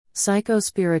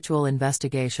Psycho-spiritual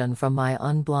investigation from my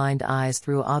unblind eyes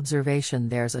through observation.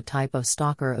 There's a type of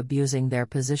stalker abusing their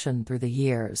position through the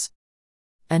years.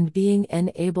 And being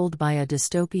enabled by a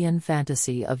dystopian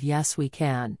fantasy of yes we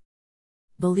can.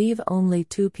 Believe only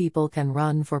two people can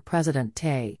run for president.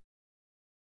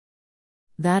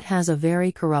 That has a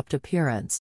very corrupt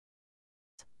appearance.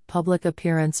 Public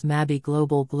appearance, maybe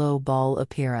global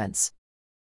appearance.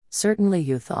 Certainly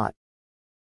you thought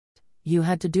you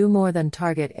had to do more than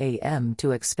target AM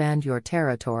to expand your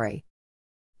territory.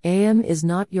 AM is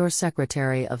not your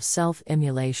secretary of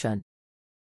self-immolation.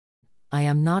 I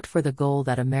am not for the goal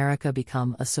that America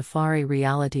become a safari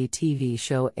reality TV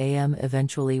show. AM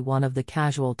eventually one of the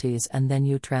casualties, and then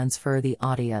you transfer the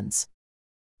audience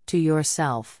to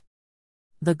yourself.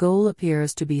 The goal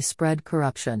appears to be spread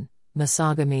corruption,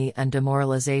 misogamy and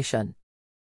demoralization.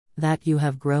 That you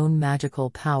have grown magical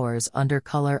powers under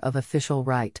color of official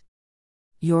right.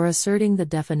 You're asserting the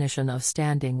definition of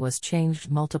standing was changed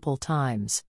multiple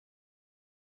times.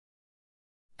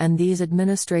 And these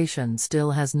administration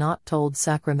still has not told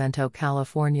Sacramento,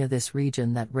 California, this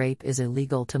region, that rape is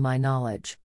illegal to my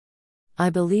knowledge.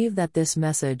 I believe that this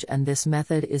message and this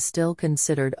method is still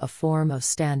considered a form of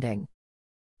standing.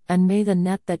 And may the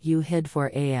net that you hid for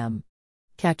AM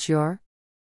catch your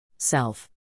self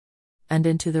and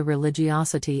into the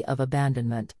religiosity of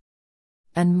abandonment.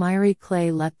 And miry clay,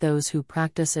 let those who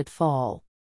practice it fall.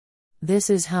 This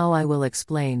is how I will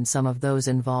explain some of those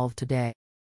involved today.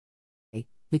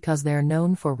 Because they're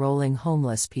known for rolling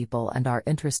homeless people and are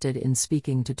interested in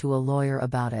speaking to a lawyer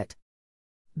about it.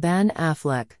 Ben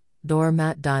Affleck,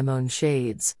 doormat, diamond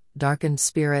shades, darkened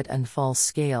spirit and false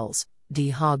scales, D.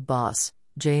 Hog Boss,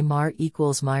 J. Mar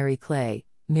equals miry clay,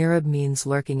 Mirab means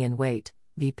lurking in wait,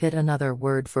 V. Pit, another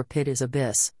word for pit is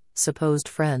abyss, supposed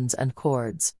friends and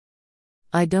cords.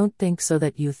 I don't think so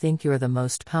that you think you're the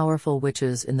most powerful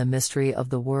witches in the mystery of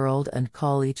the world and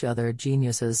call each other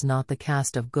geniuses, not the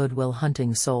cast of Goodwill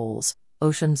Hunting souls,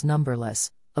 oceans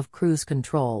numberless, of cruise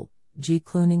control, G.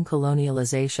 Clooning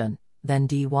colonialization, then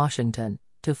D. Washington,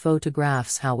 to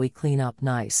photographs how we clean up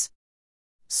nice.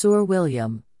 Soor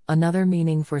William, another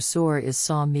meaning for soor is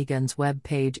saw. Megan's web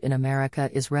page in America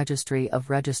is Registry of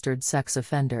Registered Sex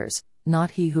Offenders,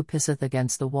 not he who pisseth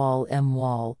against the wall. M.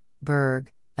 Wall, Berg,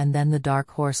 and then the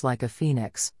dark horse like a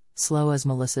phoenix, slow as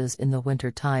Melissa's in the winter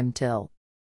time till.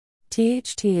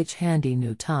 Th handy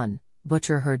new ton,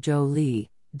 butcher her Joe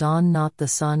Lee, dawn not the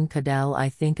sun. Cadell, I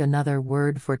think another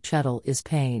word for chettle is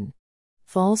pain.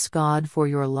 False god for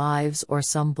your lives, or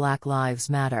some Black Lives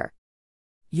Matter.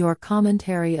 Your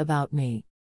commentary about me.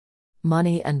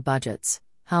 Money and budgets,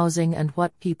 housing and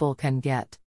what people can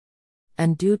get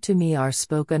and do to me are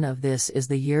spoken of. This is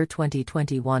the year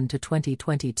 2021 to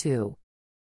 2022.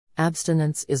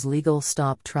 Abstinence is legal.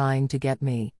 Stop trying to get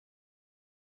me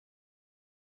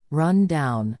run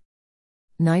down.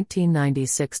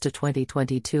 1996 to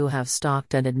 2022 have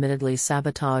stalked and admittedly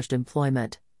sabotaged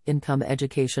employment, income,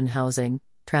 education, housing,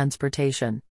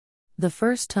 transportation. The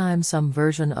first time some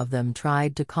version of them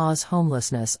tried to cause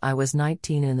homelessness, I was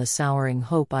 19 in the souring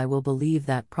hope I will believe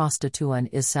that prostitution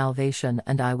is salvation,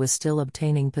 and I was still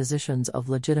obtaining positions of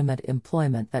legitimate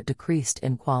employment that decreased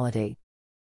in quality.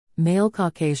 Male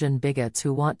Caucasian bigots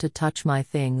who want to touch my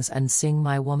things and sing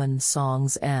my woman's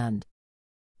songs and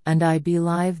I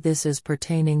believe this is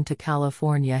pertaining to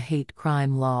California hate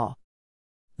crime law.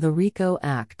 The RICO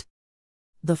Act.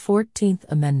 The 14th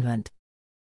Amendment.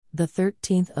 The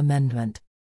 13th Amendment.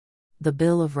 The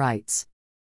Bill of Rights.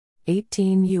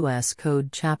 18 U.S.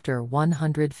 Code Chapter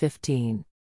 115.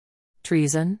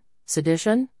 Treason,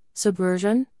 sedition,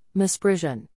 subversion,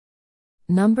 misprision.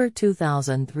 Number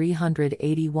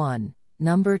 2381,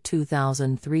 Number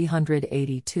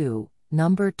 2382,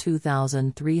 Number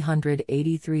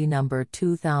 2383, Number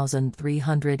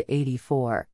 2384.